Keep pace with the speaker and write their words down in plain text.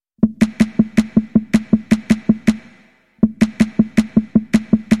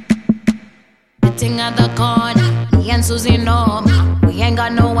sitting at the corner. Me and Suzi Noma, we ain't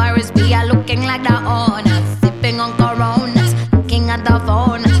got no worries. We are looking like the owners, sipping on Coronas, looking at the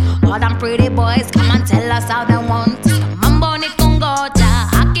phone. All them pretty boys come and tell us how they want us. Mambo ni kungoja,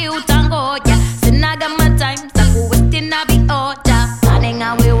 aki utangoja. Sinaga my time, saku waiting na be oja. Planning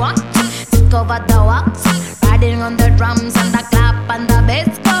how we want to take over the walks, riding on the drums and the clap and the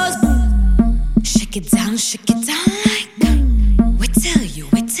bass goes boom. Shake it down like we tell you,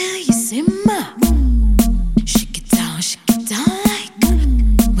 simmer. Shake it down like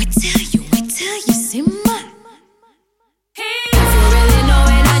we tell you, simmer. If you really know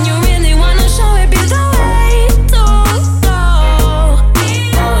it and you really wanna show it, be the way to go.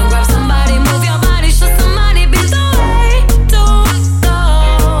 Go and grab somebody, move your body, show somebody, be the way to go.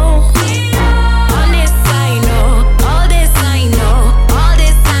 On this I know, all this I know, all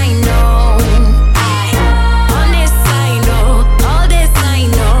this I know. On this I know, all this I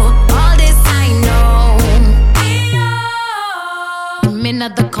know, all this I know. I'm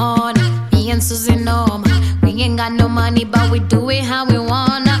at the corner, me and Suzi Noma. We ain't got no money, but we do it how we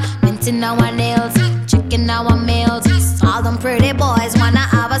wanna. Minting our nails, checking our meals. All them pretty boys wanna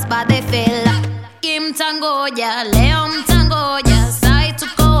have us, but they feel Kim Tangoya, Leon Tangoya, Sai to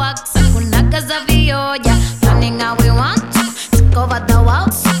Coax, Kunaga Zavioya. Planning how we want to take over the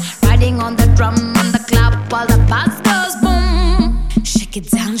waltz, riding on the drum and the clap while the bass goes boom. Shake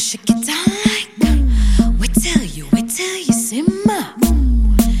it down like we tell you, simmer.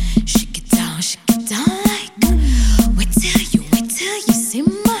 Shake it down like we tell you,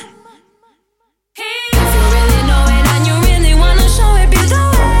 simmer. If you really know it and you really wanna show it, be the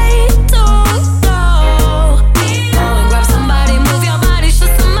way to go. Go and grab somebody, move your body, show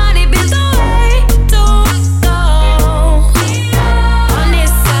somebody, be the way to go. On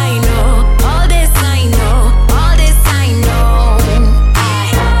this I know, all this I know, all this I know.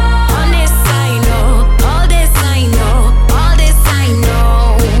 On this I know, all this I know, all this I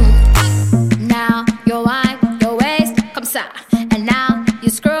know. Now you wipe your waist, comme ça. And now you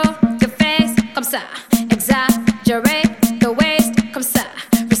screw your face, comme ça. Exaggerate the waist, comme ça.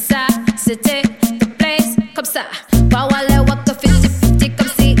 Resuscitate the place, comme ça. Wow, wale waka 50-50,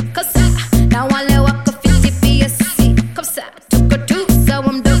 comme si, comme ça. Now wale waka 50 PSC, comme ça. Took a two, so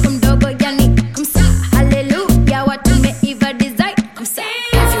I'm doing